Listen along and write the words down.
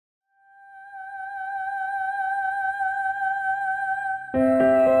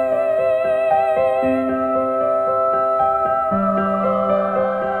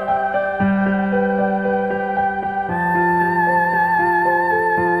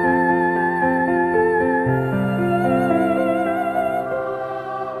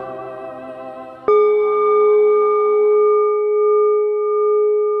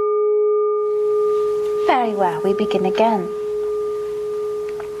begin again.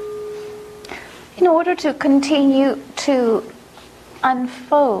 In order to continue to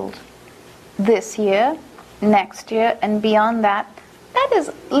unfold this year, next year, and beyond that, that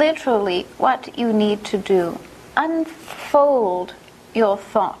is literally what you need to do. Unfold your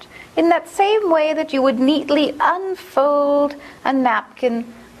thought. In that same way that you would neatly unfold a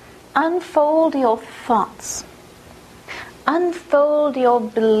napkin, unfold your thoughts. Unfold your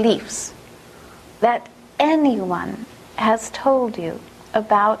beliefs that anyone has told you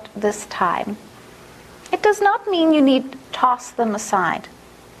about this time. It does not mean you need to toss them aside.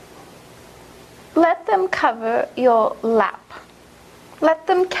 Let them cover your lap. Let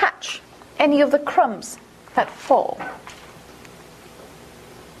them catch any of the crumbs that fall.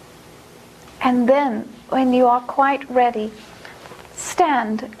 And then, when you are quite ready,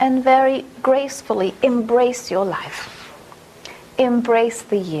 stand and very gracefully embrace your life. Embrace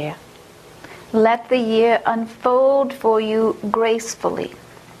the year. Let the year unfold for you gracefully.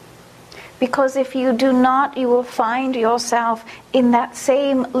 Because if you do not, you will find yourself in that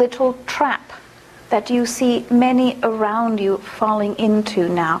same little trap that you see many around you falling into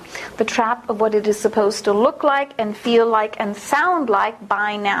now. The trap of what it is supposed to look like and feel like and sound like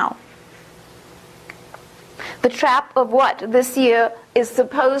by now. The trap of what this year is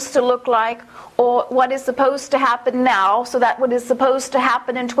supposed to look like, or what is supposed to happen now, so that what is supposed to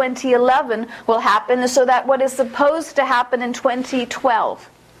happen in 2011 will happen, so that what is supposed to happen in 2012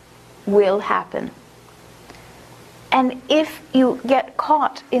 will happen. And if you get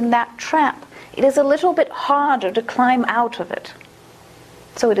caught in that trap, it is a little bit harder to climb out of it.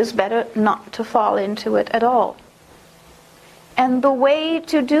 So it is better not to fall into it at all. And the way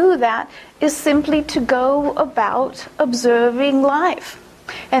to do that is simply to go about observing life,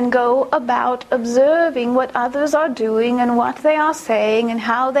 and go about observing what others are doing and what they are saying and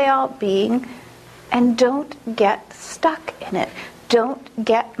how they are being, and don't get stuck in it. Don't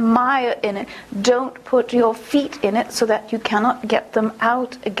get mired in it. Don't put your feet in it so that you cannot get them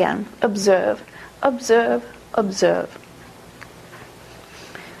out again. Observe, observe, observe.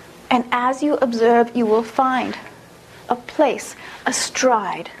 And as you observe, you will find a place, a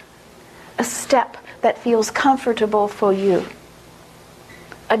stride, a step that feels comfortable for you.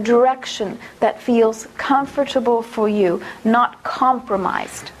 A direction that feels comfortable for you, not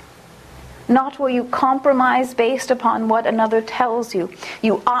compromised. Not where you compromise based upon what another tells you.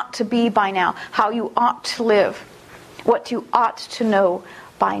 You ought to be by now, how you ought to live, what you ought to know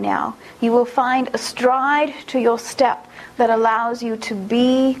by now. You will find a stride to your step that allows you to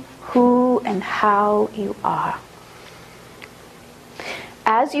be who and how you are.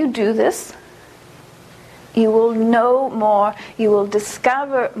 As you do this, you will know more, you will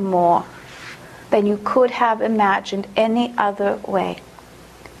discover more than you could have imagined any other way.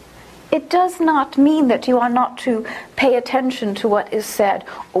 It does not mean that you are not to pay attention to what is said,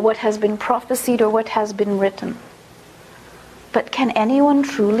 or what has been prophesied, or what has been written. But can anyone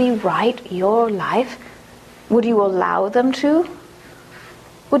truly write your life? Would you allow them to?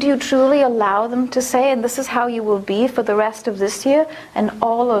 Would you truly allow them to say, and this is how you will be for the rest of this year and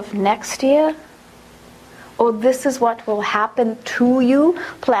all of next year? Or this is what will happen to you,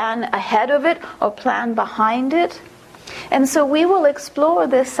 plan ahead of it or plan behind it? And so we will explore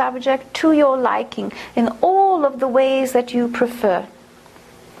this subject to your liking in all of the ways that you prefer.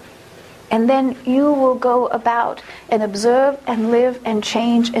 And then you will go about and observe and live and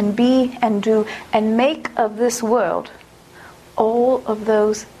change and be and do and make of this world all of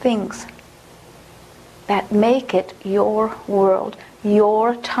those things that make it your world,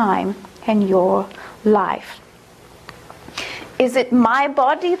 your time, and your life. Is it my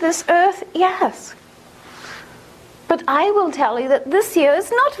body, this earth? Yes. But I will tell you that this year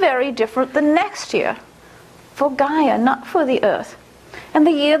is not very different than next year. For Gaia, not for the earth. And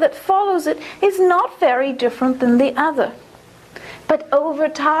the year that follows it is not very different than the other. But over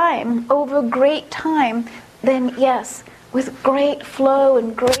time, over great time, then yes, with great flow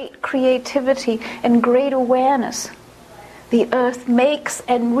and great creativity and great awareness, the earth makes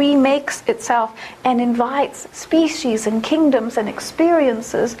and remakes itself and invites species and kingdoms and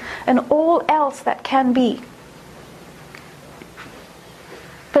experiences and all else that can be.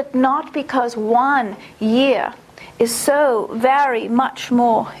 But not because one year is so very much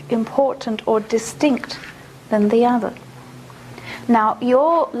more important or distinct than the other. Now,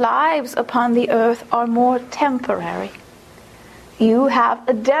 your lives upon the earth are more temporary. You have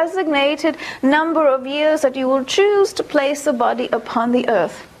a designated number of years that you will choose to place a body upon the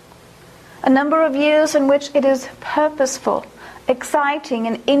earth. A number of years in which it is purposeful, exciting,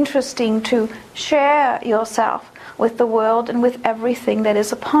 and interesting to share yourself with the world and with everything that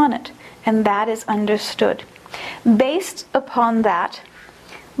is upon it. And that is understood. Based upon that,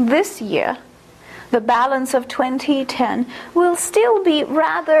 this year, the balance of 2010 will still be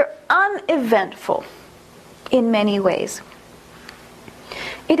rather uneventful in many ways.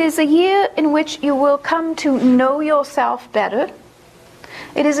 It is a year in which you will come to know yourself better.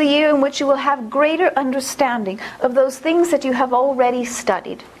 It is a year in which you will have greater understanding of those things that you have already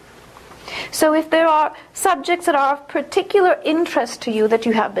studied. So if there are subjects that are of particular interest to you that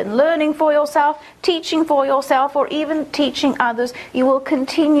you have been learning for yourself, teaching for yourself, or even teaching others, you will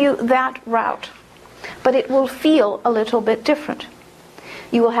continue that route. But it will feel a little bit different.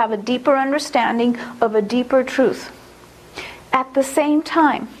 You will have a deeper understanding of a deeper truth. At the same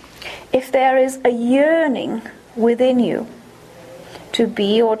time, if there is a yearning within you to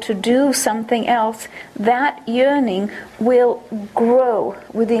be or to do something else, that yearning will grow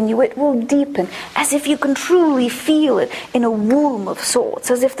within you. It will deepen, as if you can truly feel it in a womb of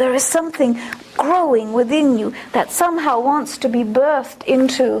sorts, as if there is something growing within you that somehow wants to be birthed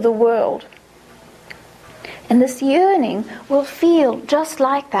into the world. And this yearning will feel just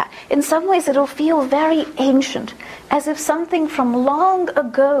like that. In some ways it will feel very ancient, as if something from long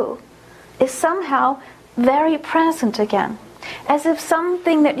ago is somehow very present again. As if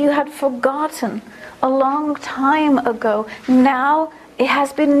something that you had forgotten a long time ago, now it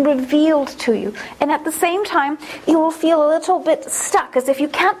has been revealed to you. And at the same time, you will feel a little bit stuck, as if you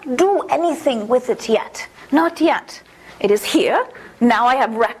can't do anything with it yet. Not yet. It is here. Now I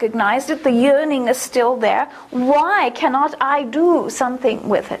have recognized it. The yearning is still there. Why cannot I do something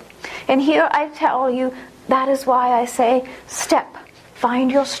with it? And here I tell you, that is why I say, step.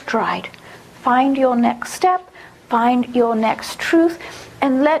 Find your stride. Find your next step. Find your next truth,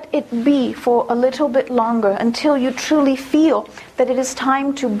 and let it be for a little bit longer until you truly feel that it is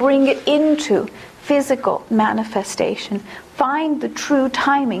time to bring it into physical manifestation. Find the true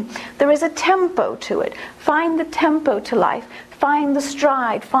timing. There is a tempo to it. Find the tempo to life. Find the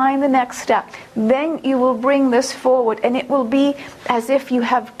stride. Find the next step. Then you will bring this forward, and it will be as if you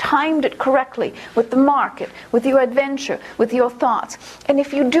have timed it correctly with the market, with your adventure, with your thoughts. And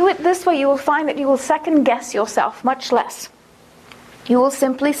if you do it this way, you will find that you will second guess yourself much less. You will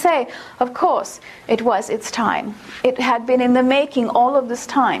simply say, of course, it was its time. It had been in the making all of this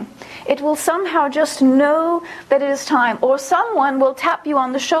time. It will somehow just know that it is time. Or someone will tap you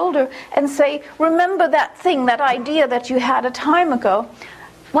on the shoulder and say, remember that thing, that idea that you had a time ago.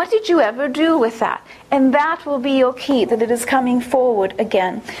 What did you ever do with that? And that will be your key, that it is coming forward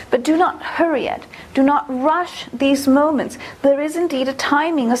again. But do not hurry it. Do not rush these moments. There is indeed a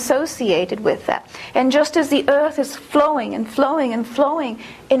timing associated with that. And just as the earth is flowing and flowing and flowing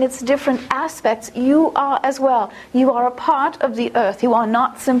in its different aspects, you are as well. You are a part of the earth. You are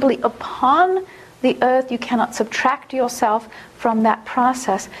not simply upon the earth. You cannot subtract yourself from that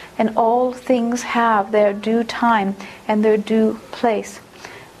process. And all things have their due time and their due place.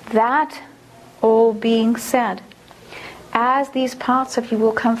 That all being said, as these parts of you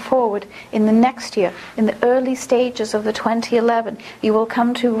will come forward in the next year, in the early stages of the 2011, you will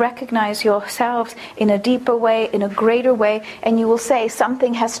come to recognize yourselves in a deeper way, in a greater way, and you will say,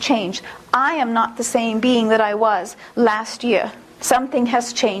 something has changed. I am not the same being that I was last year. Something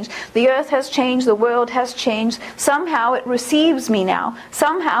has changed. The earth has changed. The world has changed. Somehow it receives me now.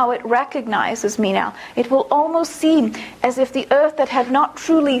 Somehow it recognizes me now. It will almost seem as if the earth that had not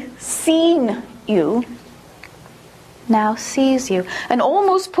truly seen you now sees you, and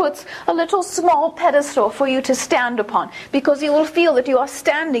almost puts a little small pedestal for you to stand upon, because you will feel that you are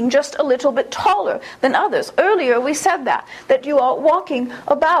standing just a little bit taller than others. Earlier we said that you are walking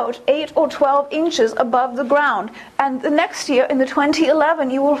about 8 or 12 inches above the ground, and the next year in the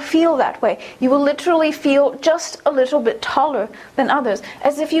 2011 you will feel that way. You will literally feel just a little bit taller than others,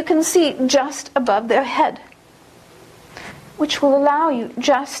 as if you can see just above their head, which will allow you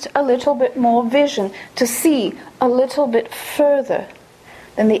just a little bit more vision to see a little bit further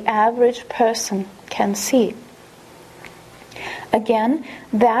than the average person can see. Again,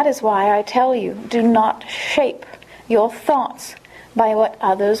 that is why I tell you, do not shape your thoughts by what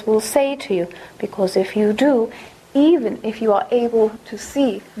others will say to you, because if you do, even if you are able to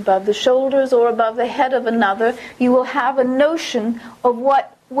see above the shoulders or above the head of another, you will have a notion of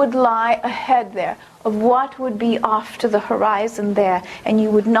what would lie ahead there, of what would be off to the horizon there, and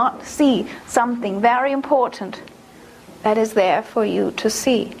you would not see something very important that is there for you to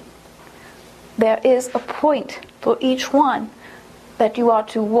see. There is a point for each one that you are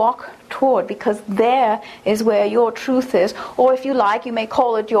to walk toward, because there is where your truth is, or if you like, you may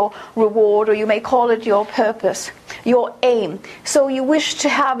call it your reward, or you may call it your purpose, your aim. So you wish to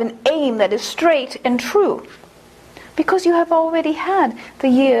have an aim that is straight and true. Because you have already had the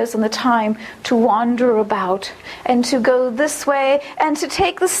years and the time to wander about and to go this way and to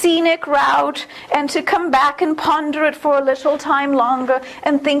take the scenic route and to come back and ponder it for a little time longer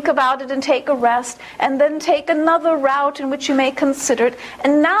and think about it and take a rest and then take another route in which you may consider it.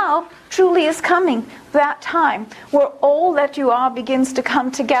 And now truly is coming that time where all that you are begins to come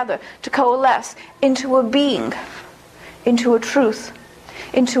together, to coalesce into a being, into a truth,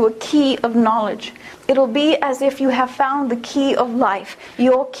 into a key of knowledge. It'll be as if you have found the key of life,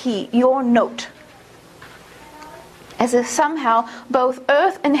 your key, your note. As if somehow both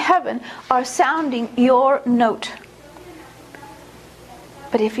earth and heaven are sounding your note.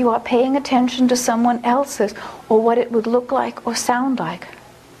 But if you are paying attention to someone else's, or what it would look like or sound like,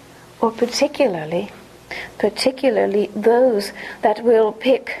 or particularly those that will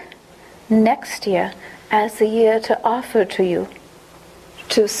pick next year as the year to offer to you,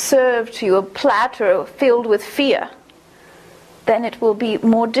 to serve to you a platter filled with fear, then it will be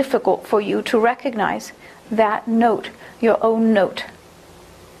more difficult for you to recognize that note, your own note.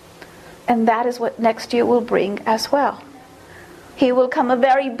 And that is what next year will bring as well. Here will come a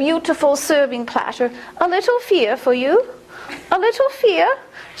very beautiful serving platter, a little fear for you, a little fear,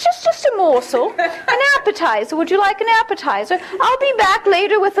 just a morsel, an appetizer. Would you like an appetizer? I'll be back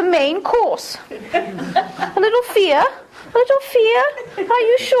later with the main course. A little fear. Are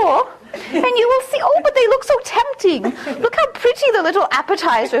you sure? And you will see, oh, but they look so tempting. Look how pretty the little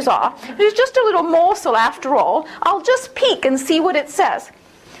appetizers are. It's just a little morsel after all. I'll just peek and see what it says.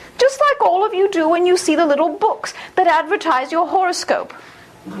 Just like all of you do when you see the little books that advertise your horoscope.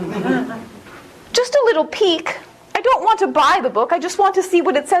 Just a little peek. I don't want to buy the book, I just want to see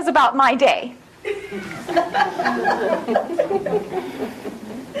what it says about my day.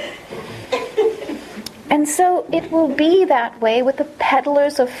 And so it will be that way with the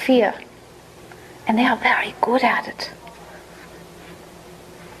peddlers of fear. And they are very good at it.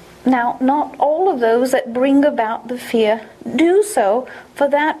 Now, not all of those that bring about the fear do so for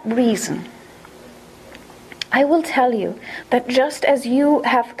that reason. I will tell you that just as you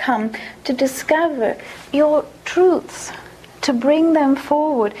have come to discover your truths, to bring them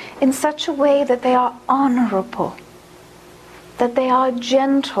forward in such a way that they are honorable, that they are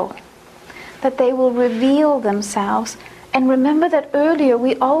gentle, that they will reveal themselves. And remember that earlier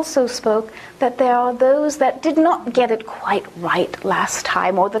we also spoke that there are those that did not get it quite right last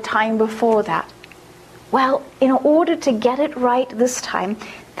time or the time before that. Well, in order to get it right this time,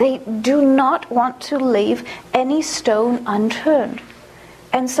 they do not want to leave any stone unturned.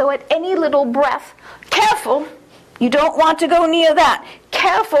 And so at any little breath, careful, you don't want to go near that.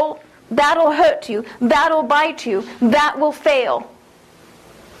 Careful, that'll hurt you, that'll bite you, that will fail.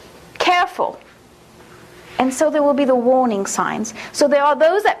 Careful. And so there will be the warning signs. So there are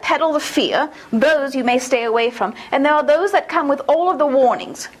those that peddle the fear, those you may stay away from. And there are those that come with all of the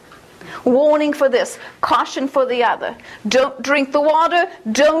warnings. Warning for this, caution for the other. Don't drink the water,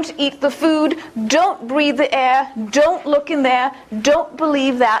 don't eat the food, don't breathe the air, don't look in there, don't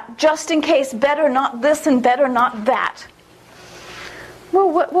believe that, just in case, better not this and better not that.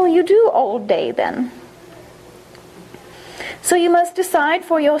 Well, what will you do all day then? So you must decide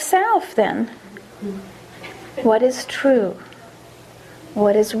for yourself then what is true,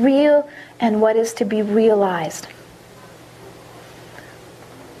 what is real, and what is to be realized.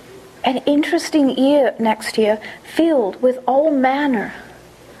 An interesting year next year, filled with all manner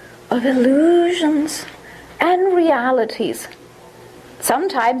of illusions and realities.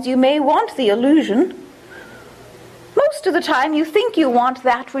 Sometimes you may want the illusion. Most of the time you think you want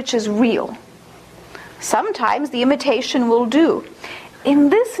that which is real. Sometimes the imitation will do. In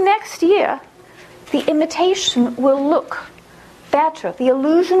this next year, the imitation will look better. The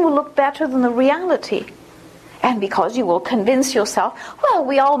illusion will look better than the reality. And because you will convince yourself, well,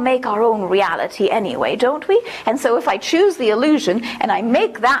 we all make our own reality anyway, don't we? And so if I choose the illusion and I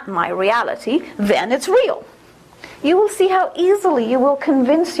make that my reality, then it's real. You will see how easily you will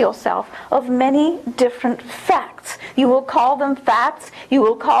convince yourself of many different facts. You will call them facts, you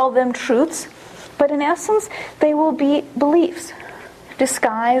will call them truths, but in essence, they will be beliefs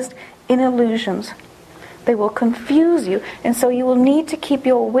disguised in illusions. They will confuse you, and so you will need to keep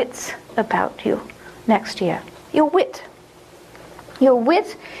your wits about you next year. Your wit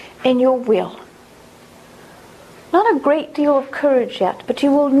and your will. Not a great deal of courage yet, but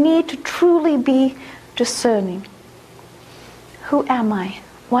you will need to truly be discerning. Who am I?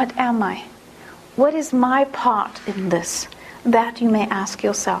 What am I? What is my part in this? That you may ask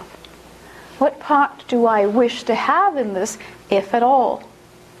yourself. What part do I wish to have in this, if at all?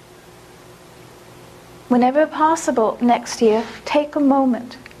 Whenever possible next year, take a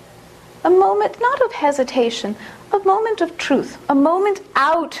moment not of hesitation, a moment of truth, a moment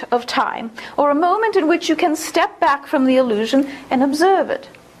out of time, or a moment in which you can step back from the illusion and observe it.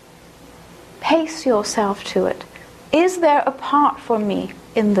 Pace yourself to it. Is there a part for me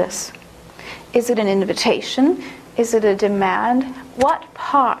in this? Is it an invitation? Is it a demand? What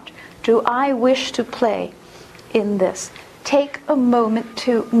part do I wish to play in this? Take a moment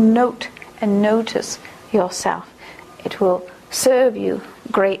to note and notice yourself. It will serve you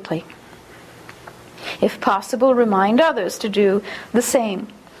greatly. If possible, remind others to do the same.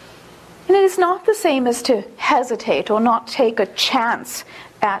 And it is not the same as to hesitate or not take a chance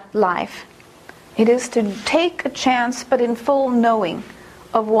at life. It is to take a chance, but in full knowing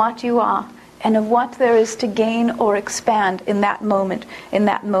of what you are and of what there is to gain or expand in that moment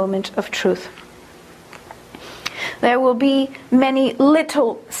of truth. There will be many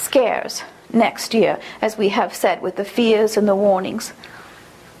little scares next year, as we have said, with the fears and the warnings.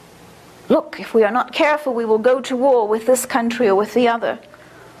 Look, if we are not careful, we will go to war with this country or with the other.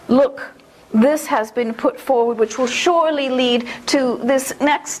 Look, this has been put forward, which will surely lead to this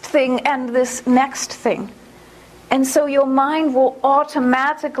next thing and this next thing. And so your mind will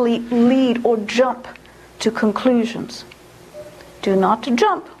automatically lead or jump to conclusions. Do not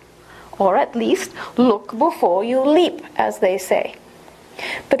jump, or at least look before you leap, as they say.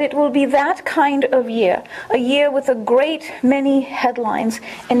 But it will be that kind of year, a year with a great many headlines,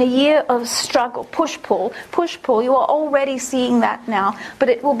 and a year of struggle, push-pull. You are already seeing that now, but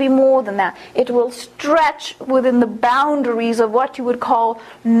it will be more than that. It will stretch within the boundaries of what you would call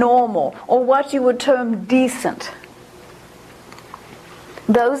normal, or what you would term decent.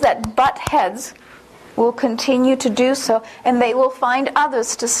 Those that butt heads will continue to do so, and they will find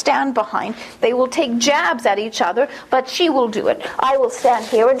others to stand behind. They will take jabs at each other, but she will do it. I will stand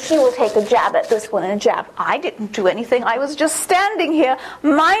here and she will take a jab at this one and a jab. I didn't do anything. I was just standing here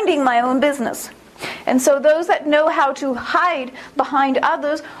minding my own business. And so those that know how to hide behind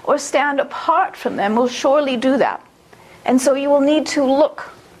others or stand apart from them will surely do that. And so you will need to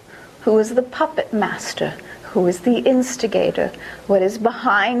look. Who is the puppet master? Who is the instigator? What is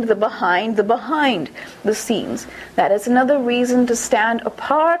behind the scenes? That is another reason to stand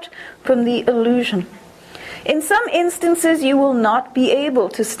apart from the illusion. In some instances, you will not be able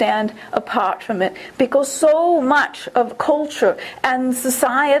to stand apart from it, because so much of culture and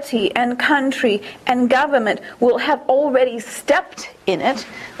society and country and government will have already stepped in it,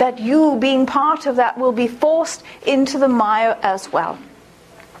 that you, being part of that, will be forced into the mire as well.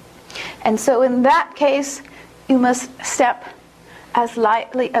 And so in that case, you must step as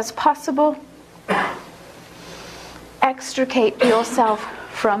lightly as possible, extricate yourself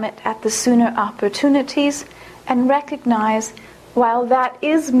from it at the sooner opportunities, and recognize, while that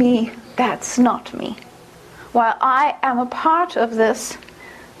is me, that's not me. While I am a part of this,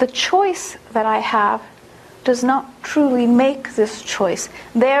 the choice that I have does not truly make this choice.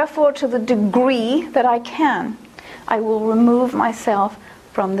 Therefore, to the degree that I can, I will remove myself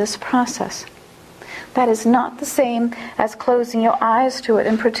from this process. That is not the same as closing your eyes to it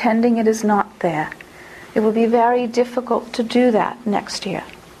and pretending it is not there. It will be very difficult to do that next year.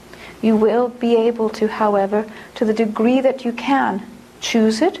 You will be able to, however, to the degree that you can,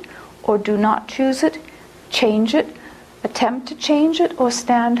 choose it or do not choose it, change it, attempt to change it, or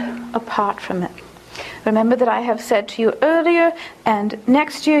stand apart from it. Remember that I have said to you earlier, and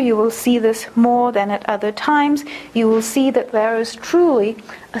next year you will see this more than at other times, you will see that there is truly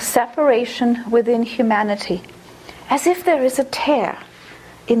a separation within humanity. As if there is a tear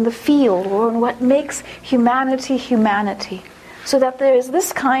in the field or in what makes humanity humanity. So that there is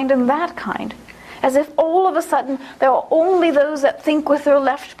this kind and that kind. As if all of a sudden there are only those that think with their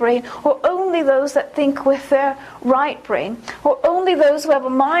left brain, or only those that think with their right brain, or only those who have a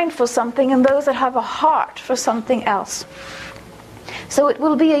mind for something and those that have a heart for something else. So it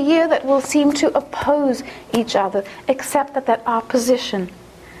will be a year that will seem to oppose each other, except that that opposition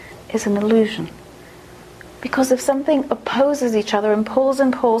is an illusion. Because if something opposes each other and pulls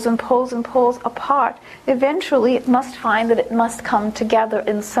and pulls and pulls and pulls apart, eventually it must find that it must come together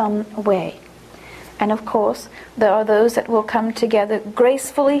in some way. And of course, there are those that will come together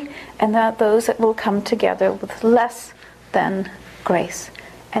gracefully, and there are those that will come together with less than grace.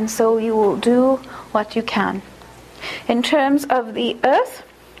 And so you will do what you can. In terms of the earth,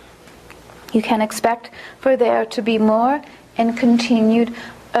 you can expect for there to be more and continued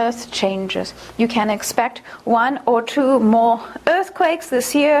earth changes. You can expect 1 or 2 more earthquakes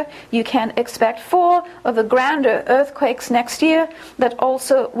this year. You can expect 4 of the grander earthquakes next year that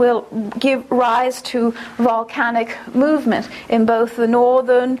also will give rise to volcanic movement in both the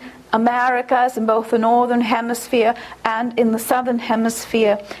northern Americas, in both the northern hemisphere and in the southern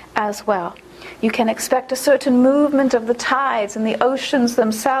hemisphere as well. You can expect a certain movement of the tides and the oceans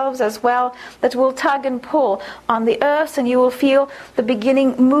themselves as well that will tug and pull on the earth, and you will feel the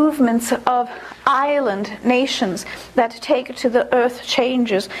beginning movements of island nations that take to the earth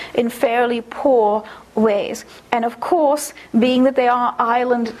changes in fairly poor ways. And of course, being that they are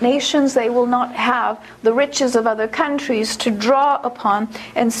island nations, they will not have the riches of other countries to draw upon,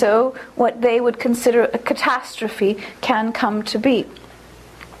 and so what they would consider a catastrophe can come to be.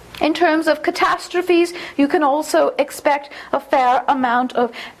 In terms of catastrophes, you can also expect a fair amount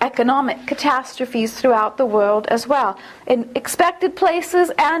of economic catastrophes throughout the world as well, in expected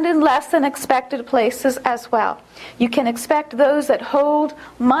places and in less than expected places as well. You can expect those that hold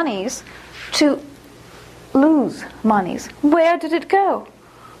monies to lose monies. Where did it go?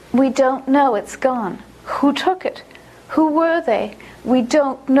 We don't know. It's gone. Who took it? Who were they? We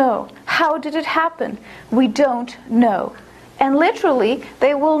don't know. How did it happen? We don't know. And literally,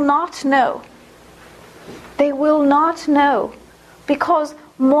 they will not know. They will not know, because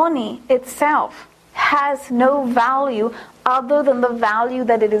money itself has no value other than the value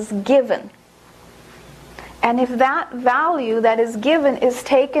that it is given. And if that value that is given is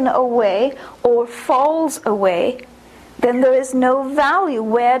taken away or falls away, then there is no value.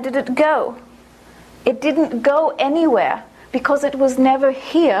 Where did it go? It didn't go anywhere, because it was never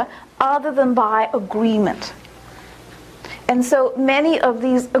here other than by agreement. And so many of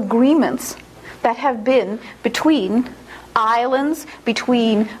these agreements that have been between islands,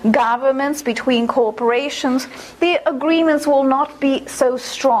 between governments, between corporations, the agreements will not be so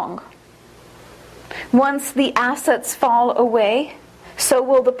strong. Once the assets fall away, so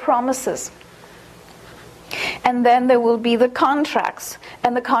will the promises. And then there will be the contracts.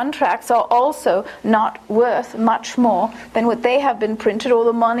 And the contracts are also not worth much more than what they have been printed or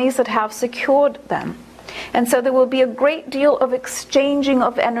the monies that have secured them. And so there will be a great deal of exchanging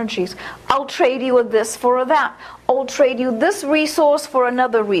of energies. I'll trade you this for that. I'll trade you this resource for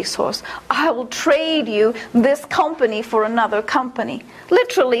another resource. I will trade you this company for another company.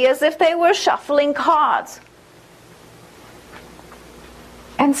 Literally as if they were shuffling cards.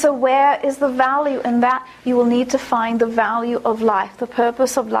 And so where is the value in that? You will need to find the value of life, the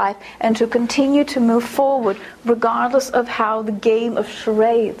purpose of life, and to continue to move forward regardless of how the game of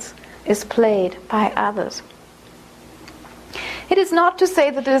charades is played by others. It is not to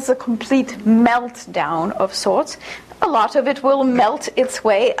say that it is a complete meltdown of sorts. A lot of it will melt its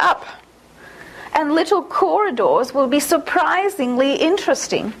way up. And little corridors will be surprisingly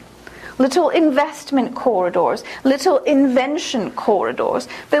interesting. Little investment corridors, little invention corridors.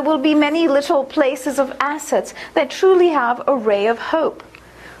 There will be many little places of assets that truly have a ray of hope.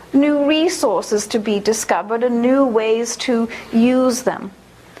 New resources to be discovered and new ways to use them.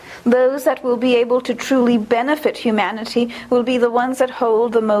 Those that will be able to truly benefit humanity will be the ones that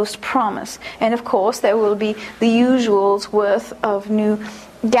hold the most promise. And of course there will be the usual's worth of new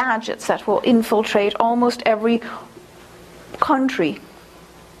gadgets that will infiltrate almost every country.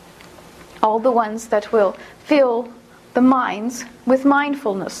 All the ones that will fill the minds with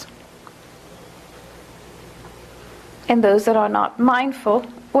mindfulness. And those that are not mindful,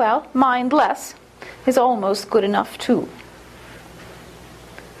 well, mindless is almost good enough too.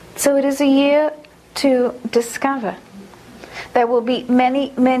 So it is a year to discover. There will be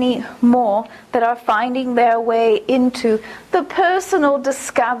many, many more that are finding their way into the personal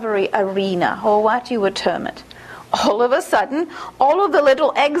discovery arena, or what you would term it. All of a sudden, all of the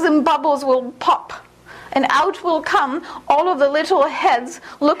little eggs and bubbles will pop, and out will come all of the little heads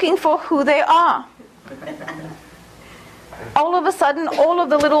looking for who they are. All of a sudden, all of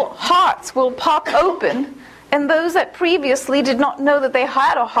the little hearts will pop open, and those that previously did not know that they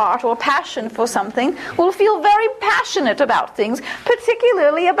had a heart or passion for something will feel very passionate about things,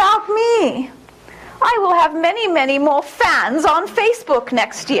 particularly about me. I will have many, many more fans on Facebook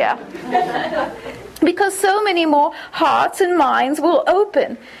next year. Because so many more hearts and minds will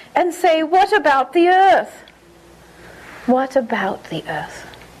open and say, what about the earth? What about the earth?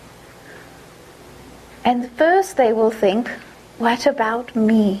 And first they will think, what about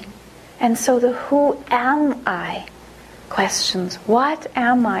me? And so the who am I questions. What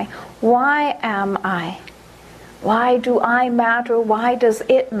am I? Why am I? Why do I matter? Why does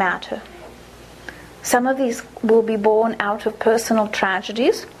it matter? Some of these will be born out of personal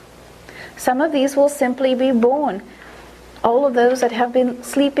tragedies. Some of these will simply be born. All of those that have been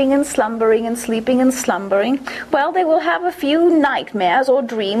sleeping and slumbering and sleeping and slumbering, well, they will have a few nightmares or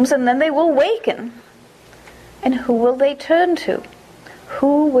dreams, and then they will waken. And who will they turn to?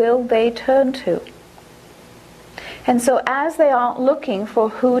 Who will they turn to? And so as they are looking for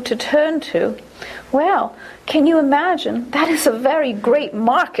who to turn to, well, can you imagine? That is a very great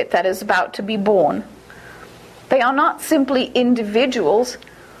market that is about to be born. They are not simply individuals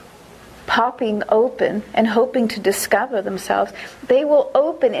popping open and hoping to discover themselves. They will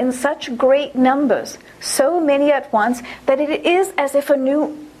open in such great numbers, so many at once, that it is as if a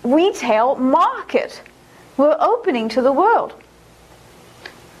new retail market were opening to the world.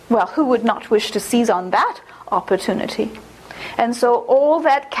 Well, who would not wish to seize on that opportunity? And so all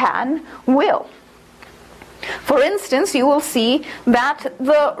that can will. For instance, you will see that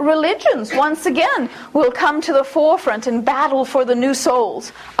the religions once again will come to the forefront and battle for the new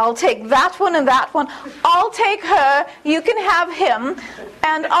souls. I'll take that one and that one. I'll take her, you can have him.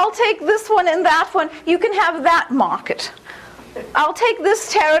 And I'll take this one and that one, you can have that market. I'll take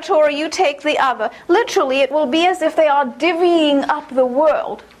this territory, you take the other. Literally, it will be as if they are divvying up the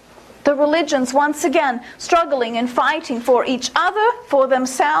world. The religions once again struggling and fighting for each other, for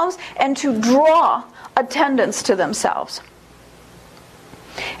themselves, and to draw attendance to themselves.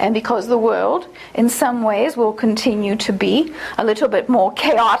 And because the world in some ways will continue to be a little bit more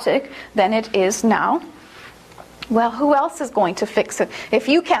chaotic than it is now, well, who else is going to fix it? If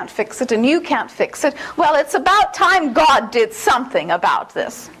you can't fix it and you can't fix it, well, it's about time God did something about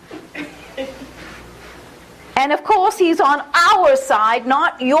this. And of course, he's on our side,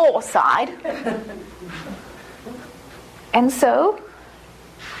 not your side. And so,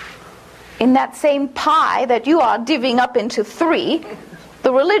 in that same pie that you are divvying up into three,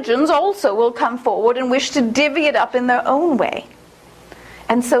 the religions also will come forward and wish to divvy it up in their own way.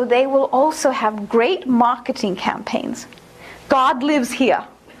 And so they will also have great marketing campaigns. God lives here.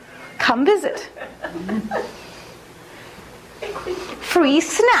 Come visit. Free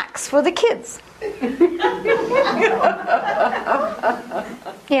snacks for the kids.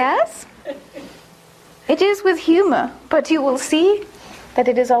 Yes? It is with humor, but you will see that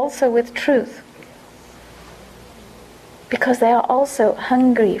it is also with truth. Because they are also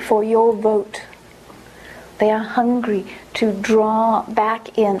hungry for your vote. They are hungry to draw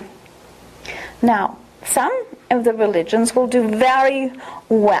back in. Now, some of the religions will do very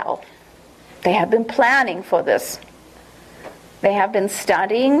well. They have been planning for this. They have been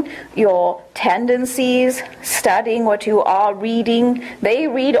studying your tendencies, studying what you are reading. They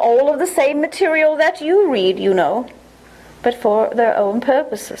read all of the same material that you read, you know, but for their own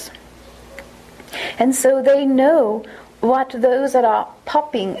purposes. And so they know what those that are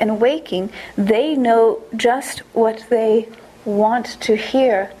popping and waking, they know just what they want to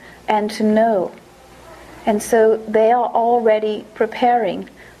hear and to know. And so they are already preparing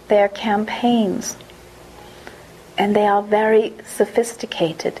their campaigns. And they are very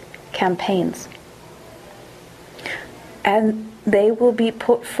sophisticated campaigns. And they will be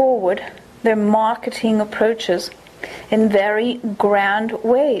put forward, their marketing approaches, in very grand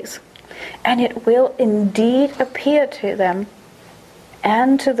ways. And it will indeed appear to them,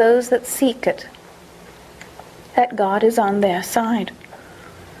 and to those that seek it, that God is on their side.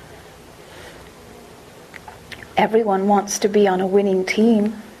 Everyone wants to be on a winning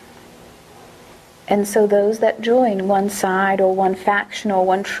team. And so those that join one side or one faction or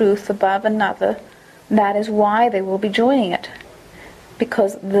one truth above another, that is why they will be joining it.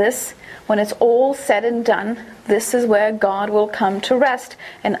 Because this, when it's all said and done, this is where God will come to rest.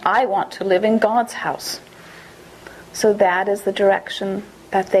 And I want to live in God's house. So that is the direction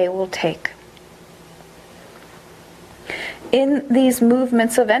that they will take. In these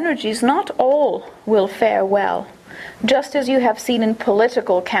movements of energies, not all will fare well. Just as you have seen in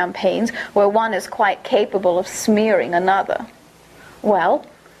political campaigns where one is quite capable of smearing another. Well,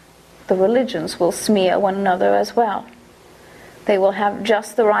 the religions will smear one another as well. They will have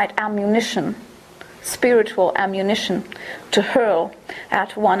just the right ammunition, spiritual ammunition, to hurl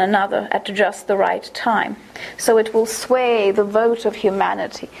at one another at just the right time. So it will sway the vote of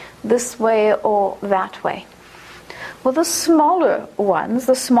humanity this way or that way. Well, the smaller ones,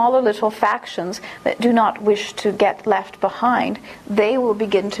 the smaller little factions that do not wish to get left behind, they will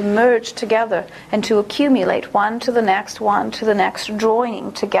begin to merge together and to accumulate one to the next,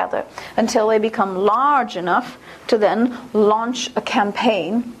 joining together until they become large enough to then launch a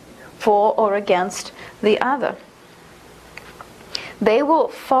campaign for or against the other. They will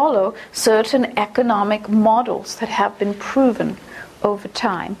follow certain economic models that have been proven over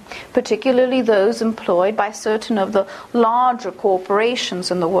time, particularly those employed by certain of the larger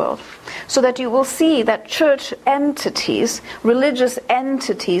corporations in the world, so that you will see that church entities, religious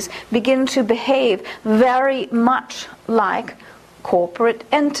entities, begin to behave very much like corporate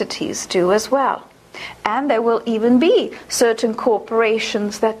entities do as well. And there will even be certain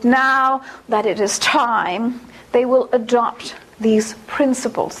corporations that now that it is time, they will adopt these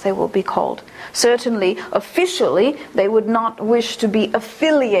principles, they will be called. Certainly, officially, they would not wish to be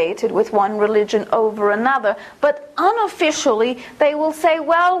affiliated with one religion over another, but unofficially, they will say,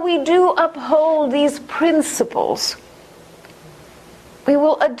 well, we do uphold these principles. We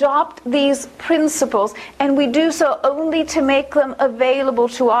will adopt these principles, and we do so only to make them available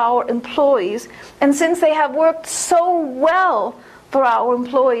to our employees. And since they have worked so well for our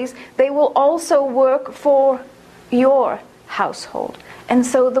employees, they will also work for your household. And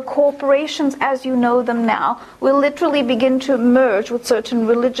so the corporations, as you know them now, will literally begin to merge with certain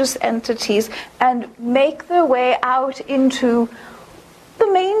religious entities and make their way out into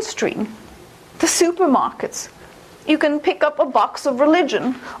the mainstream, the supermarkets. You can pick up a box of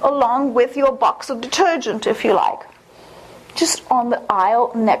religion along with your box of detergent, if you like, just on the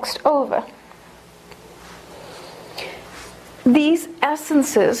aisle next over. These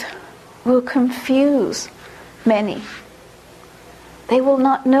essences will confuse many. They will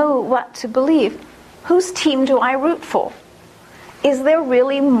not know what to believe. Whose team do I root for? Is there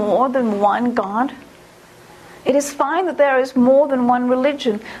really more than one God? It is fine that there is more than one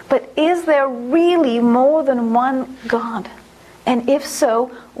religion, but is there really more than one God? And if so,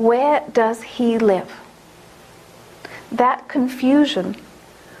 where does He live? That confusion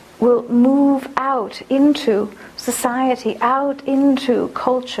will move out into society, out into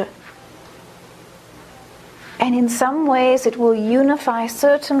culture. And in some ways it will unify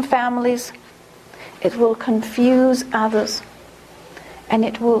certain families, it will confuse others, and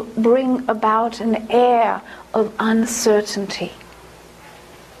it will bring about an air of uncertainty.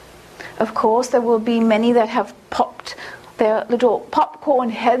 Of course, there will be many that have popped their little popcorn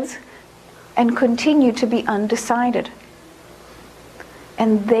heads and continue to be undecided.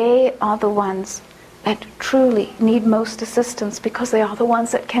 And they are the ones that truly need most assistance, because they are the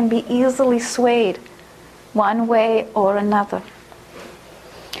ones that can be easily swayed one way or another.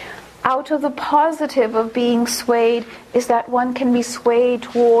 Out of the positive of being swayed is that one can be swayed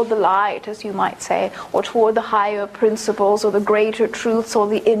toward the light, as you might say, or toward the higher principles or the greater truths or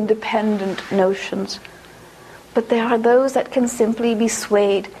the independent notions. But there are those that can simply be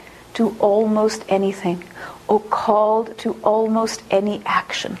swayed to almost anything, or called to almost any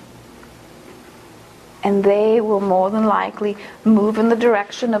action. And they will more than likely move in the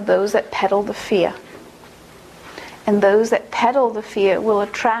direction of those that peddle the fear. And those that peddle the fear will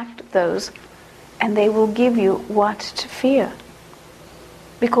attract those, and they will give you what to fear.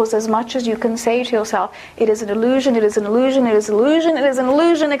 Because as much as you can say to yourself, it is an illusion, it is an illusion, it is an illusion, it is an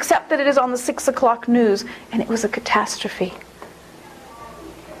illusion, except that it is on the 6 o'clock news, and it was a catastrophe.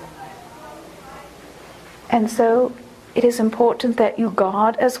 And so it is important that you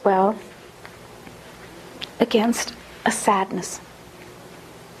guard as well against a sadness.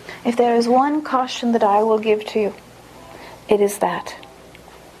 If there is one caution that I will give to you, it is that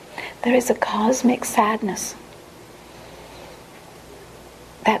there is a cosmic sadness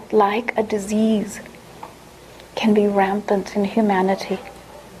that, like a disease, can be rampant in humanity.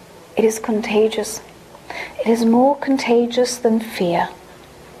 It is contagious. It is more contagious than fear.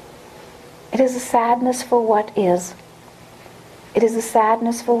 It is a sadness for what is. It is a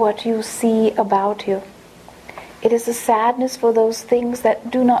sadness for what you see about you. It is a sadness for those things that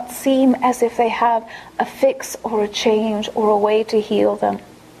do not seem as if they have a fix or a change or a way to heal them.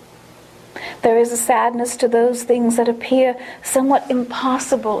 There is a sadness to those things that appear somewhat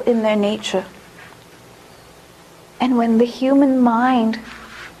impossible in their nature. And when the human mind,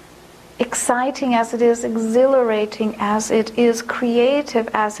 exciting as it is, exhilarating as it is, creative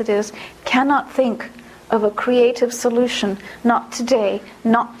as it is, cannot think of a creative solution, not today,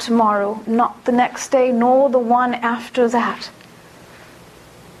 not tomorrow, not the next day, nor the one after that,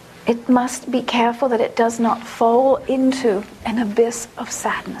 it must be careful that it does not fall into an abyss of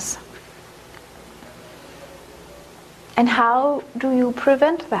sadness. And how do you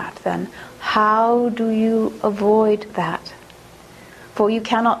prevent that then? How do you avoid that? For you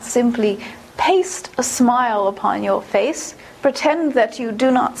cannot simply paste a smile upon your face, pretend that you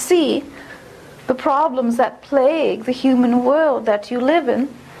do not see the problems that plague the human world that you live in,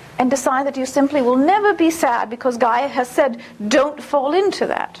 and decide that you simply will never be sad because Gaia has said, don't fall into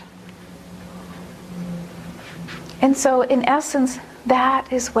that. And so, in essence,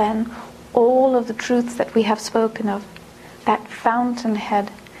 that is when all of the truths that we have spoken of, that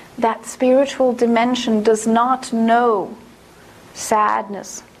fountainhead, that spiritual dimension does not know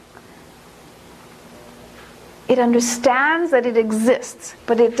sadness. It understands that it exists,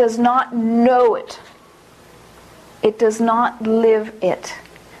 but it does not know it. It does not live it,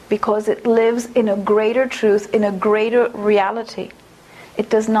 because it lives in a greater truth, in a greater reality. It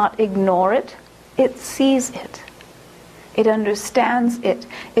does not ignore it. It sees it. It understands it.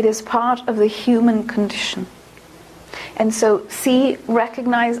 It is part of the human condition. And so see,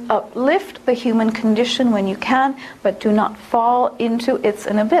 recognize, uplift the human condition when you can, but do not fall into its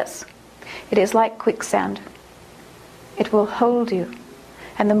an abyss. It is like quicksand. It will hold you.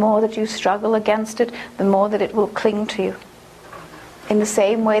 And the more that you struggle against it, the more that it will cling to you. In the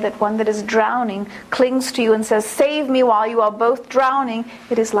same way that one that is drowning clings to you and says, "Save me," while you are both drowning,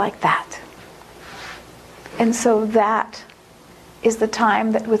 it is like that. And so that is the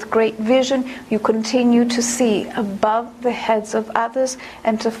time that with great vision you continue to see above the heads of others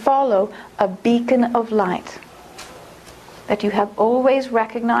and to follow a beacon of light that you have always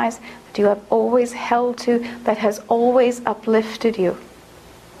recognized, that you have always held to, that has always uplifted you.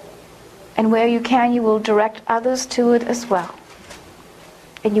 And where you can, you will direct others to it as well.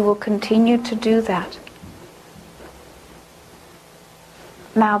 And you will continue to do that.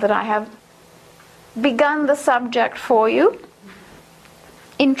 Now that I have begun the subject for you,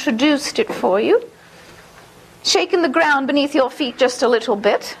 introduced it for you, shaken the ground beneath your feet just a little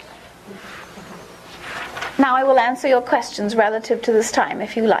bit, now I will answer your questions relative to this time,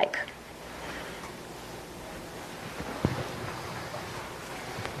 if you like.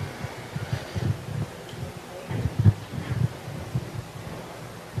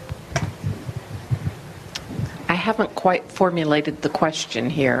 I haven't quite formulated the question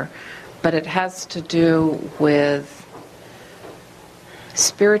here, but it has to do with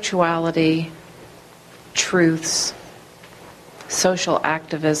spirituality, truths, social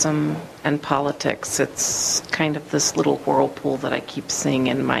activism, and politics. It's kind of this little whirlpool that I keep seeing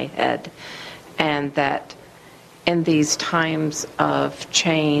in my head. And that in these times of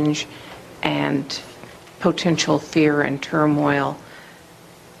change and potential fear and turmoil,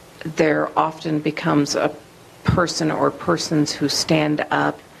 there often becomes a person or persons who stand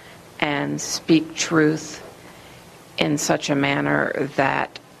up and speak truth in such a manner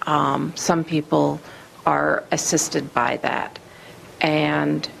that some people are assisted by that.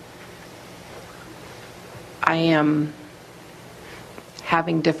 And I am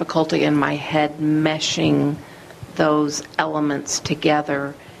having difficulty in my head meshing those elements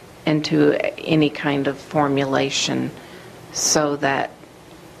together into any kind of formulation so that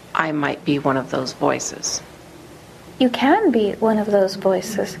I might be one of those voices. You can be one of those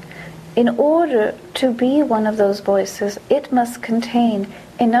voices. In order to be one of those voices, it must contain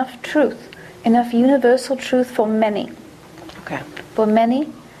enough truth, enough universal truth for many. Okay. For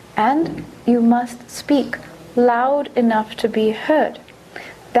many, and you must speak loud enough to be heard.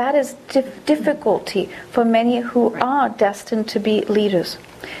 That is difficulty for many who are destined to be leaders.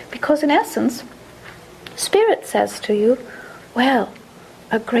 Because in essence, Spirit says to you, well,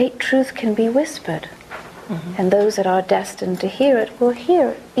 a great truth can be whispered. And those that are destined to hear it will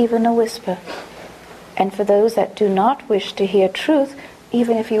hear even a whisper. And for those that do not wish to hear truth,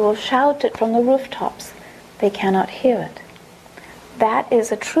 even if you will shout it from the rooftops, they cannot hear it. That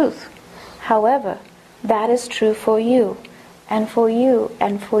is a truth. However, that is true for you, and for you,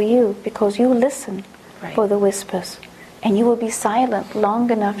 and for you, because you listen for the whispers. And you will be silent long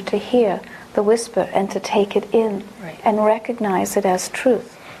enough to hear the whisper and to take it in and recognize it as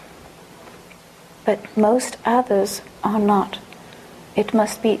truth. But most others are not. It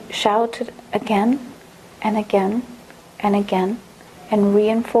must be shouted again and again and again and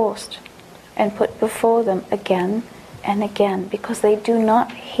reinforced and put before them again and again, because they do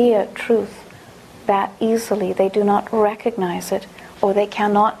not hear truth that easily. They do not recognize it, or they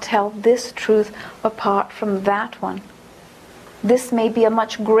cannot tell this truth apart from that one. This may be a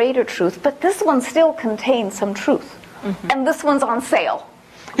much greater truth, but this one still contains some truth. And this one's on sale.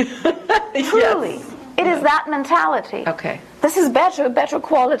 Truly. Yes. It is that mentality. Okay. This is better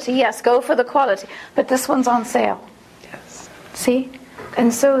quality. Yes, go for the quality. But this one's on sale. Yes. See?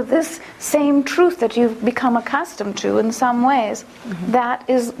 And so this same truth that you've become accustomed to in some ways, that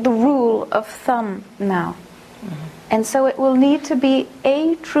is the rule of thumb now. And so it will need to be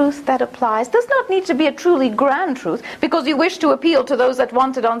a truth that applies. Does not need to be a truly grand truth, because you wish to appeal to those that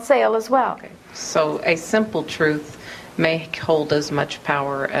want it on sale as well. Okay. So a simple truth may hold as much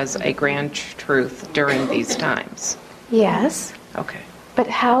power as a grand truth during these times. Yes. Okay. But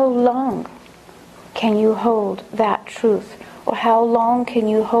how long can you hold that truth? Or how long can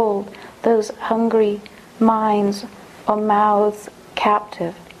you hold those hungry minds or mouths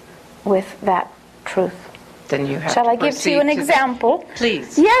captive with that truth? Then you have Shall to I give to you an example?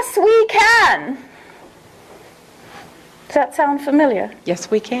 Please. Yes, we can. Does that sound familiar? Yes,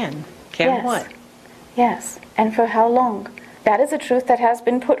 we can. Can Yes. what? Yes. And for how long? That is a truth that has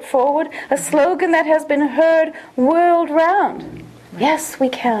been put forward, a slogan that has been heard world round. Yes, we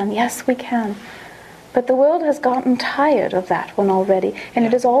can. Yes, we can. But the world has gotten tired of that one already, and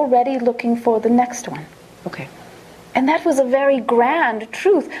it is already looking for the next one. Okay. And that was a very grand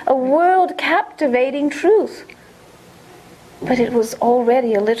truth, a world-captivating truth. But it was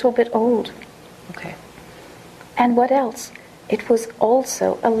already a little bit old. Okay. And what else? It was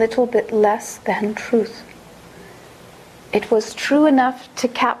also a little bit less than truth. It was true enough to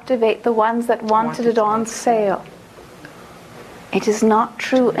captivate the ones that wanted it on sale. It is not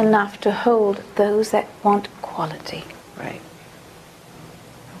true enough to hold those that want quality. Right.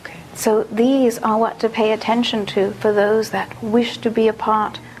 Okay. So these are what to pay attention to for those that wish to be a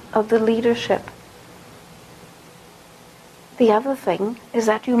part of the leadership. The other thing is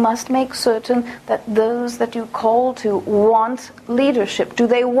that you must make certain that those that you call to want leadership. Do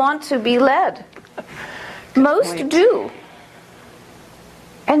they want to be led? Most do.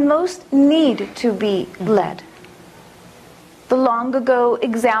 And most need to be led. The long ago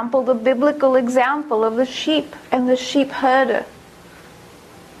example, the biblical example of the sheep and the sheep herder,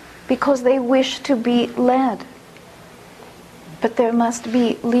 because they wish to be led. But there must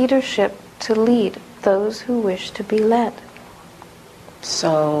be leadership to lead those who wish to be led.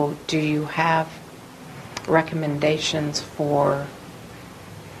 So, do you have recommendations for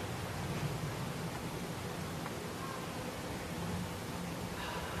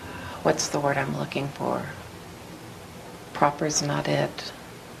what's the word I'm looking for? Proper is not it.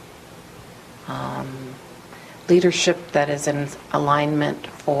 Leadership that is in alignment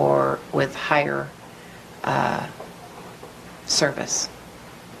with higher service.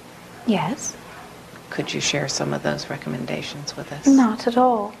 Yes. Could you share some of those recommendations with us? Not at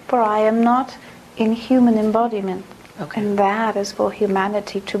all, for I am not in human embodiment. Okay. And that is for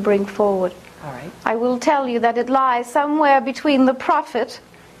humanity to bring forward. All right. I will tell you that it lies somewhere between the prophet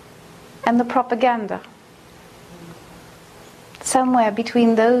and the propaganda. Somewhere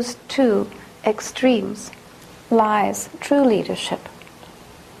between those two extremes lies true leadership.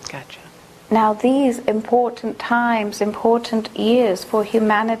 Gotcha. Now these important times, important years for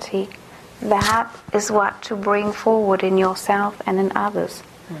humanity, that is what to bring forward in yourself and in others.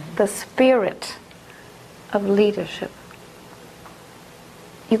 Mm-hmm. The spirit of leadership.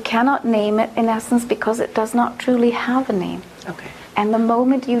 You cannot name it in essence because it does not truly have a name. Okay. And the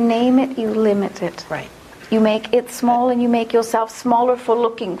moment you name it, you limit it. Right. You make it small and you make yourself smaller for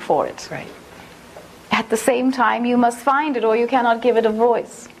looking for it. Right. At the same time, you must find it or you cannot give it a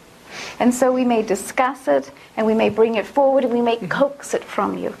voice. And so we may discuss it and we may bring it forward and we may coax it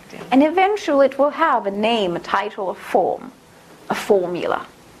from you. Yeah. And eventually it will have a name, a title, a form, a formula.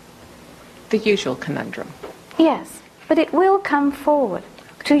 The usual conundrum. Yes, but it will come forward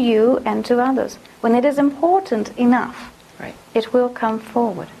to you and to others. When it is important enough, right, it will come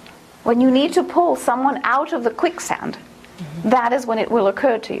forward. When you need to pull someone out of the quicksand, that is when it will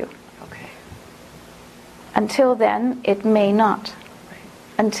occur to you. Okay. Until then, it may not. Right.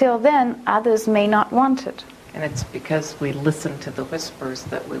 Until then, others may not want it. And it's because we listen to the whispers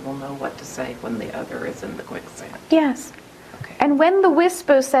that we will know what to say when the other is in the quicksand. Yes. Okay. And when the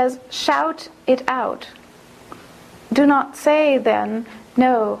whisper says, shout it out, do not say then,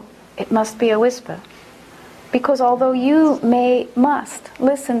 no, it must be a whisper. Because although you must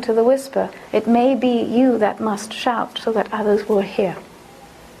listen to the whisper, it may be you that must shout so that others will hear.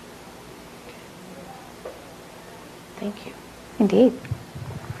 Thank you. Indeed.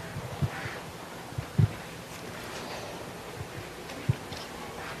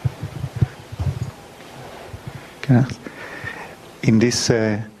 Can I ask? In this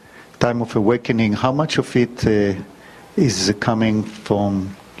time of awakening, how much of it is coming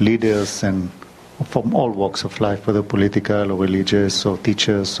from leaders and from all walks of life, whether political or religious or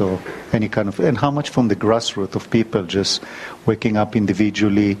teachers or any kind of, and how much from the grassroots of people just waking up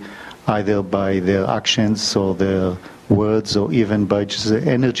individually, either by their actions or their words or even by just the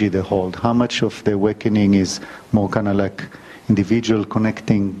energy they hold? How much of the awakening is more kind of like individual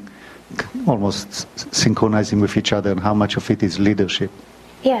connecting, almost synchronizing with each other, and how much of it is leadership?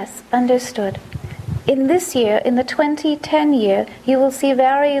 Yes, understood. In this year, in the 2010 year, you will see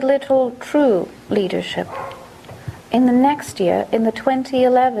very little true leadership. In the next year, in the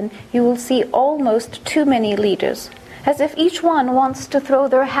 2011, you will see almost too many leaders, as if each one wants to throw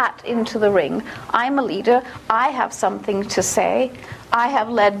their hat into the ring. I'm a leader, I have something to say, I have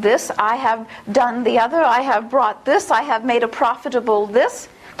led this, I have done the other, I have brought this, I have made a profitable this.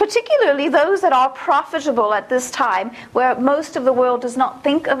 Particularly those that are profitable at this time, where most of the world does not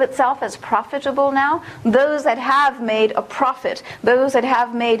think of itself as profitable now. Those that have made a profit, those that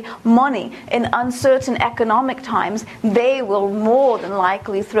have made money in uncertain economic times, they will more than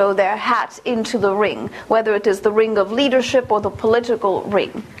likely throw their hat into the ring, whether it is the ring of leadership or the political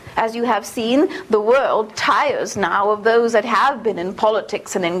ring. As you have seen, the world tires now of those that have been in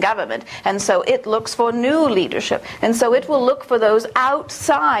politics and in government, and so it looks for new leadership, and so it will look for those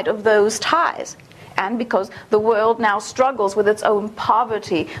outside of those ties. And because the world now struggles with its own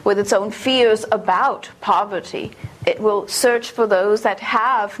poverty, with its own fears about poverty, it will search for those that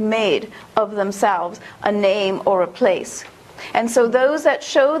have made of themselves a name or a place. And so those that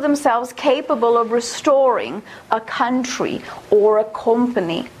show themselves capable of restoring a country or a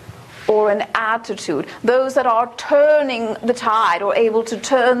company or an attitude, those that are turning the tide or able to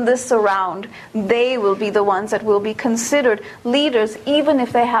turn this around, they will be the ones that will be considered leaders, even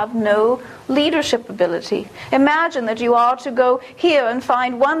if they have no leadership ability. Imagine that you are to go here and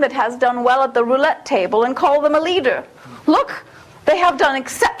find one that has done well at the roulette table and call them a leader. Look, they have done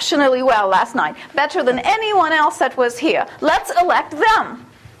exceptionally well last night, better than anyone else that was here. Let's elect them.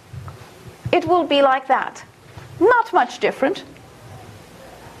 It will be like that. Not much different.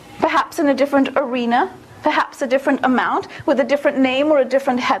 Perhaps in a different arena, perhaps a different amount, with a different name or a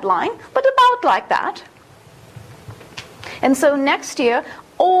different headline, but about like that. And so next year,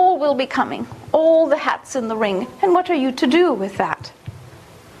 all will be coming, all the hats in the ring. And what are you to do with that?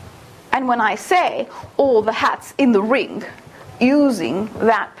 And when I say all the hats in the ring, using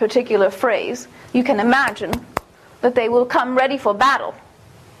that particular phrase, you can imagine that they will come ready for battle.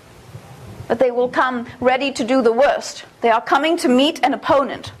 That they will come ready to do the worst. They are coming to meet an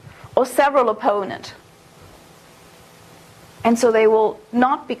opponent, or several opponents. And so they will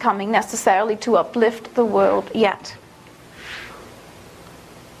not be coming necessarily to uplift the world yet.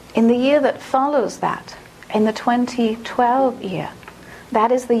 In the year that follows that, in the 2012 year,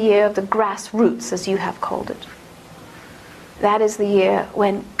 that is the year of the grassroots, as you have called it. That is the year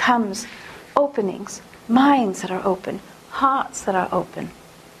when comes openings, minds that are open, hearts that are open.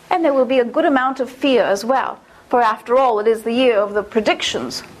 And there will be a good amount of fear as well, for after all, it is the year of the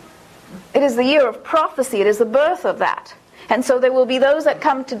predictions. It is the year of prophecy. It is the birth of that. And so there will be those that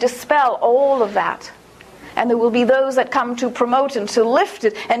come to dispel all of that. And there will be those that come to promote and to lift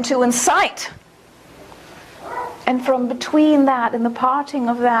it and to incite. And from between that and the parting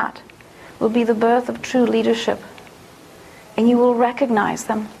of that will be the birth of true leadership. And you will recognize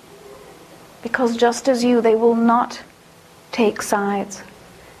them. Because just as you, they will not take sides.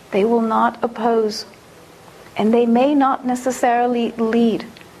 They will not oppose. And they may not necessarily lead.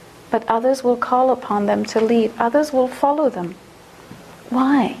 But others will call upon them to lead. Others will follow them.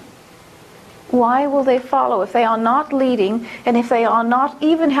 Why? Why will they follow if they are not leading and if they are not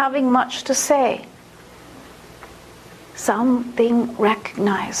even having much to say? Something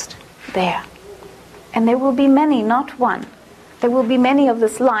recognized there. And there will be many, not one. There will be many of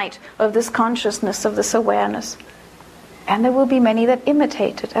this light, of this consciousness, of this awareness. And there will be many that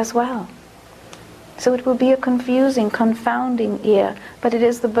imitate it as well. So it will be a confusing, confounding year, but it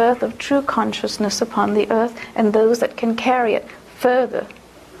is the birth of true consciousness upon the earth and those that can carry it further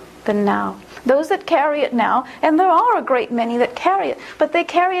than now. Those that carry it now, and there are a great many that carry it, but they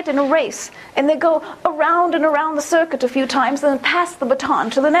carry it in a race, and they go around and around the circuit a few times and then pass the baton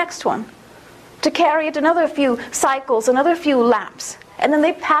to the next one, to carry it another few cycles, another few laps. And then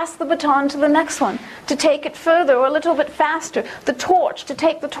they pass the baton to the next one, to take it further or a little bit faster, the torch, to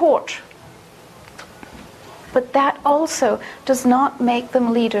take the torch. But that also does not make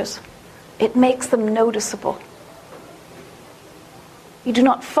them leaders. It makes them noticeable. You do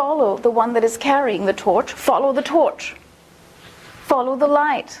not follow the one that is carrying the torch. Follow the torch. Follow the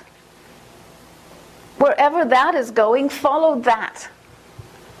light. Wherever that is going, follow that.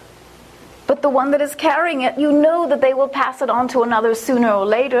 But the one that is carrying it, you know that they will pass it on to another sooner or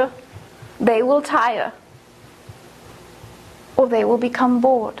later. They will tire. Or they will become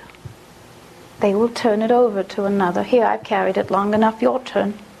bored. They will turn it over to another. Here, I've carried it long enough, your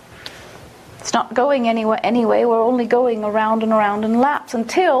turn. It's not going anywhere anyway. We're only going around and around in laps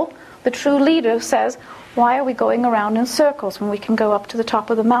until the true leader says, why are we going around in circles when we can go up to the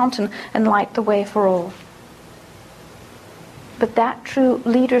top of the mountain and light the way for all? But that true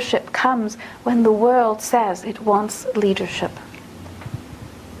leadership comes when the world says it wants leadership.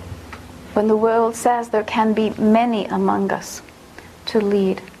 When the world says there can be many among us to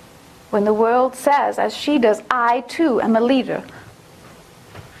lead. When the world says, as she does, I too am a leader.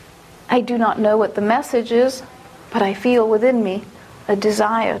 I do not know what the message is, but I feel within me a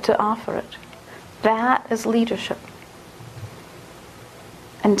desire to offer it. That is leadership.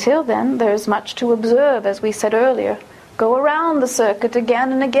 Until then, there is much to observe, as we said earlier. Go around the circuit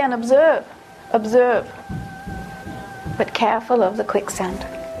again and again. Observe. Observe. But careful of the quicksand.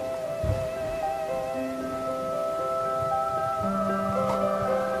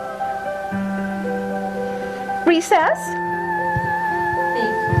 Recess?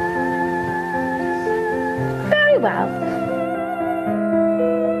 Thank you. wealth